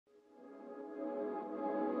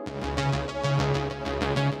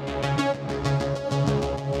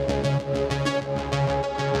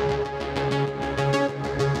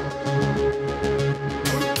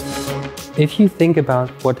If you think about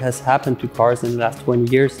what has happened to cars in the last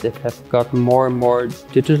 20 years, they have gotten more and more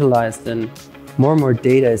digitalized and more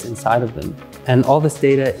data is inside of them. And all this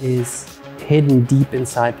data is hidden deep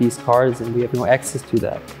inside these cars and we have no access to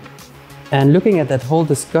that. And looking at that whole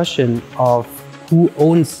discussion of who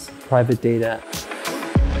owns private data,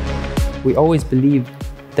 we always believe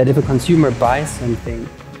that if a consumer buys something,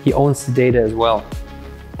 he owns the data as well.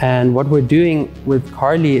 And what we're doing with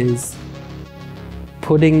Carly is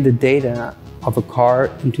putting the data of a car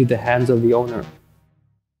into the hands of the owner.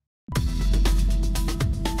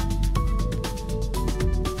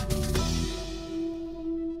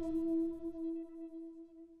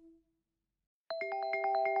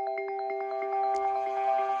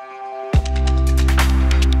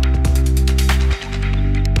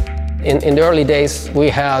 In the early days, we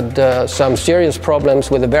had some serious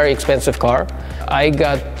problems with a very expensive car. I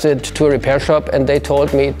got to a repair shop and they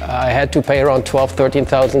told me I had to pay around $12,000,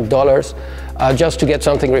 $13,000 just to get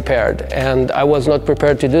something repaired. And I was not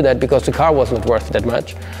prepared to do that because the car was not worth that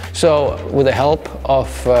much. So with the help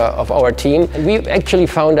of our team, we actually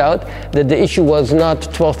found out that the issue was not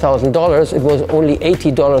 $12,000, it was only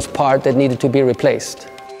 $80 part that needed to be replaced.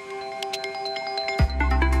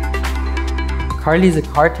 Carly is a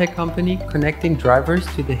car tech company connecting drivers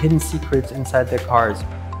to the hidden secrets inside their cars.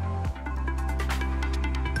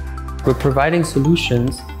 We're providing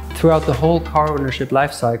solutions throughout the whole car ownership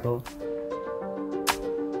lifecycle.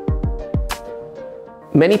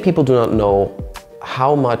 Many people do not know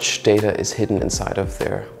how much data is hidden inside of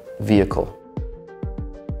their vehicle.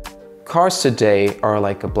 Cars today are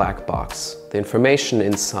like a black box. The information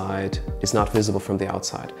inside is not visible from the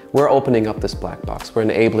outside. We're opening up this black box. We're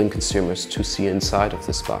enabling consumers to see inside of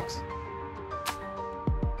this box.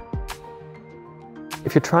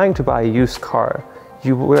 If you're trying to buy a used car,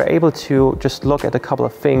 you were able to just look at a couple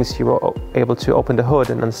of things. You were able to open the hood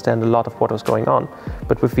and understand a lot of what was going on.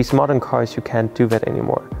 But with these modern cars, you can't do that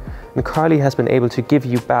anymore. And Carly has been able to give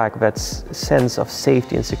you back that sense of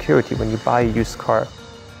safety and security when you buy a used car.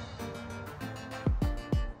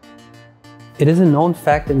 It is a known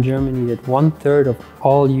fact in Germany that 1/3 of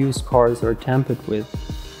all used cars are tampered with.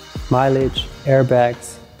 Mileage,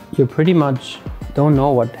 airbags, you pretty much don't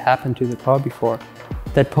know what happened to the car before.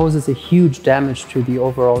 That poses a huge damage to the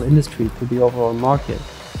overall industry, to the overall market.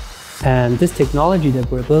 And this technology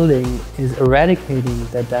that we're building is eradicating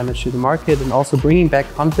that damage to the market and also bringing back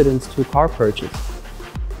confidence to car purchase.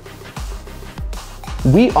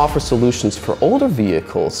 We offer solutions for older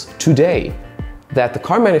vehicles today that the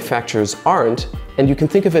car manufacturers aren't, and you can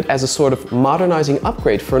think of it as a sort of modernizing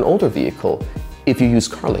upgrade for an older vehicle if you use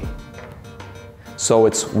Carly. So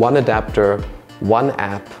it's one adapter, one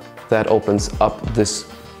app that opens up this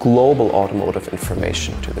global automotive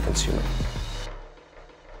information to the consumer.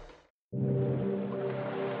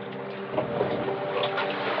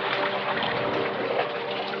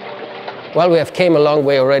 Well, we have came a long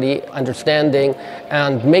way already, understanding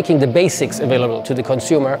and making the basics available to the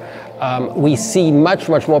consumer. We see much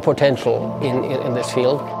more potential in this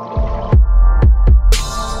field.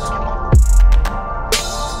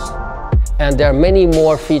 And there are many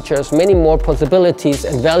more features, many more possibilities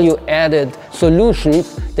and value-added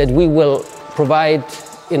solutions that we will provide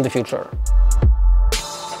in the future.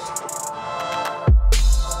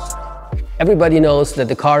 Everybody knows that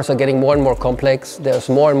the cars are getting more and more complex. There's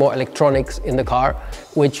more and more electronics in the car,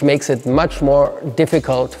 which makes it much more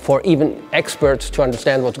difficult for even experts to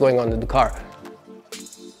understand what's going on in the car.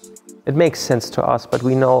 It makes sense to us, but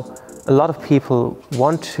we know a lot of people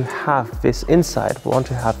want to have this insight, want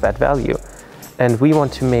to have that value. And we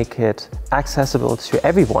want to make it accessible to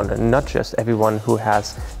everyone and not just everyone who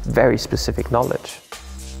has very specific knowledge.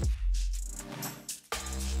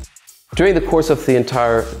 During the course of the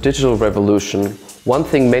entire digital revolution, one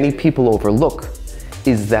thing many people overlook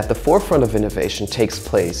is that the forefront of innovation takes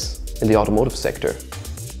place in the automotive sector.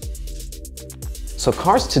 So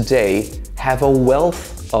cars today have a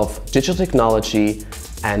wealth of digital technology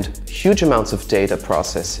and huge amounts of data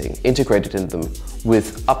processing integrated in them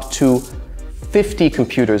with up to 50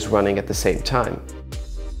 computers running at the same time.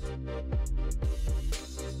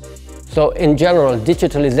 So in general,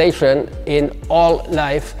 digitalization in all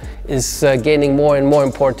life is gaining more and more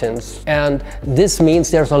importance. And this means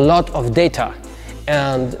there's a lot of data.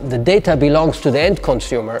 And the data belongs to the end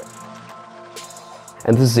consumer.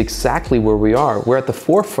 And this is exactly where we are. We're at the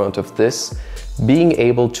forefront of this, being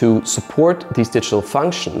able to support these digital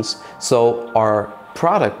functions so our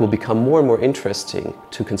product will become more and more interesting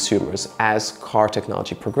to consumers as car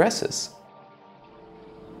technology progresses.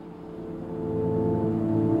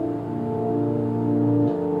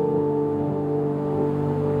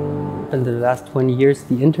 happened in the last 20 years,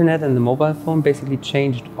 the internet and the mobile phone basically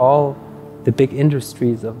changed all the big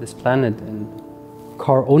industries of this planet, and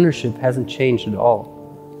car ownership hasn't changed at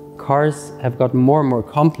all. Cars have got more and more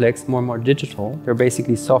complex, more and more digital. They're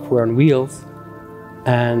basically software on wheels,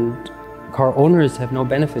 and car owners have no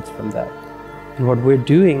benefits from that. And what we're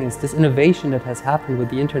doing is this innovation that has happened with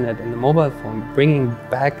the internet and the mobile phone, bringing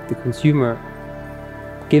back the consumer,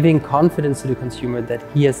 giving confidence to the consumer that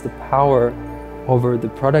he has the power over the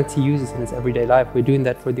products he uses in his everyday life. We're doing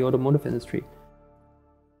that for the automotive industry.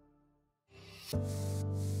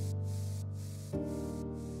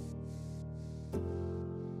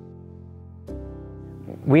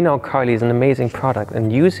 We know Carly is an amazing product,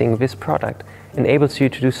 and using this product enables you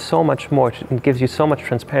to do so much more and gives you so much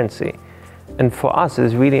transparency. And for us, it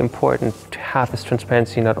is really important to have this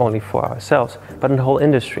transparency not only for ourselves, but in the whole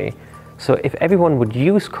industry. So if everyone would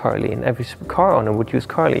use Carly and every car owner would use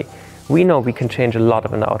Carly, we know we can change a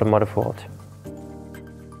lot in the automotive world.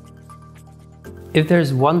 If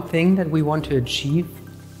there's one thing that we want to achieve,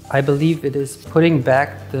 I believe it is putting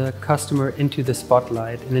back the customer into the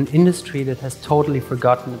spotlight in an industry that has totally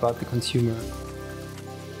forgotten about the consumer.